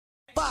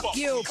Fuck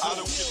you.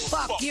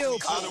 Fuck you.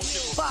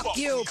 Fuck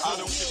you.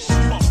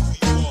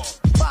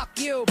 Fuck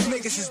you.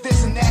 Niggas is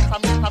this and that.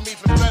 I'm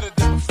even better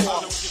than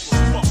before.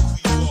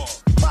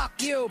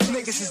 Fuck you.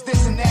 Niggas is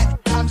this and that.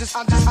 I'm just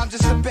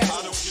the best.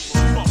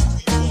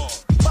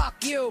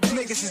 Fuck you.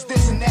 Niggas is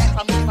this and that.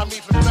 I'm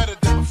even better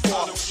than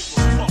before.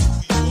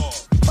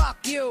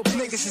 Fuck you.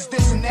 Niggas is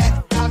this and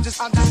that. I'm just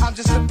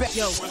the best.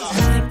 Yo, I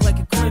think like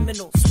a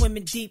criminal,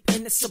 swimming deep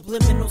in the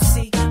subliminal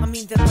sea. I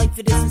mean that life,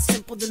 it isn't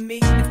simple to me.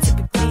 If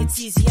typically it's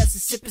easy as a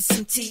sip of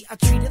some tea, I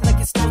treat it like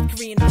it's North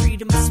Korean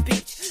freedom of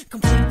speech.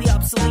 Completely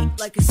obsolete,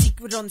 like a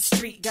secret on the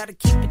street. Gotta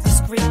keep it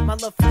discreet, my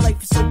love for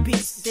life is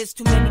obese. There's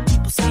too many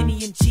people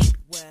skinny and cheap.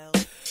 Well,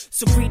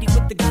 so greedy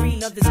with the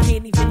green, others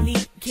can't even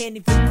eat, can't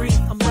even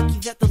breathe. I'm lucky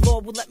that the law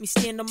will let me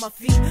stand on my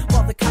feet,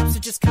 while the cops are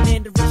just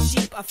commander of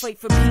sheep. I fight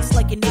for peace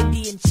like an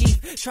Indian chief.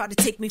 Try to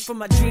take me from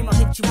my dream, I'll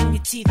hit you in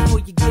your teeth before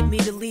you get me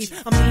to leave.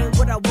 I'm being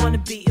what I wanna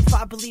be. If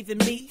I believe in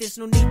me, there's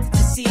no need to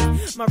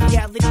deceive. My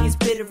reality is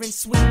bitter and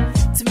sweet.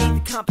 To me,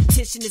 the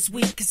competition is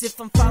weak, cause if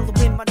I'm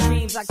following my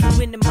dreams, I can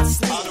win in my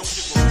sleep. I don't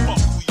give a fuck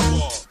who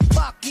you are.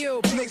 Fuck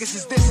you. Niggas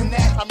is this and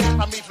that.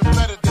 I'm even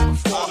better than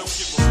before. I don't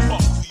give a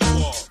fuck who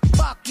you are.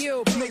 Fuck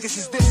you. Niggas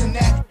is this and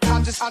that.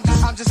 I'm just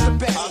the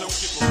best. I don't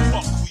give a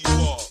fuck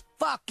who you are.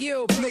 Fuck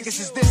you. Niggas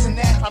is this and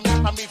that.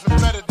 I'm even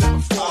better than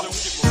before. I don't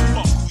give a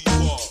fuck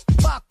who you are.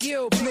 Fuck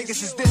you.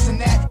 Niggas is this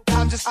and that.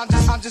 I'm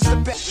just the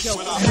best. Yo,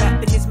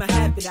 rapping is my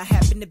habit. I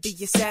happen to be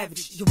a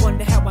savage. You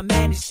wonder how I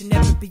managed to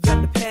never be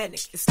under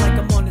panic. It's like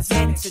I'm on a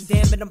Xanax, or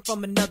damn it, I'm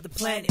from another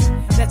planet.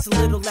 That's a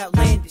little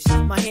outlandish.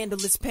 My handle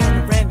is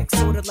panoramic,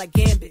 sorta like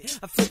Gambit.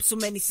 I flip so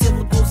many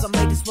syllables, I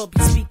might as well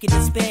be speaking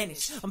in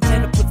Spanish. I'm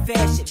fed up with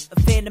fashion, a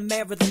fan of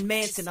Marilyn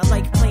Manson. I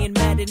like playing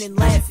Madden and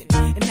laughing,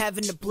 and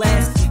having a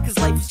blast. Cause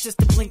life is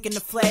just a blink and a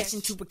flash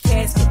into a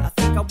casket. I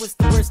think I was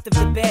the worst of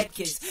the bad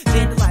kids,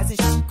 vandalizing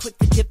shit quick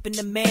to dip in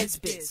the man's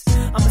biz.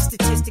 I'm a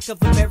statistic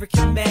of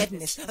American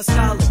madness. A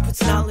scholar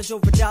puts knowledge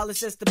over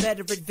dollars as the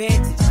better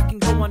advantage. I can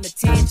go on a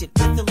tangent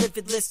with a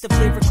livid list of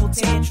lyrical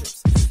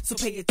tantrums. So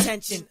pay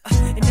attention,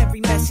 and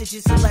every message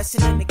is a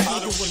lesson and a key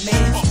to a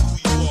man.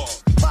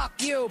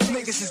 Fuck you,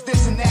 niggas is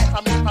this and that.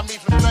 I'm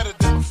even better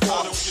than before.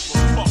 I don't give a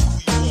fuck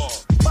who you are.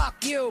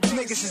 Fuck you,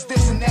 niggas is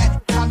this and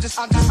that. I'm just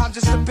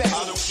the best.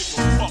 I don't give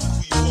a fuck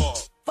who you are.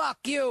 Fuck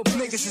you,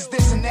 niggas is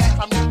this and that.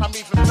 I'm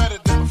even better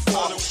than before.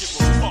 I don't give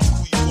a fuck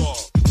who you are.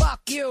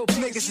 Fuck you,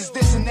 niggas is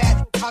this and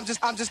that.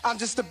 I'm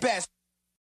just the best.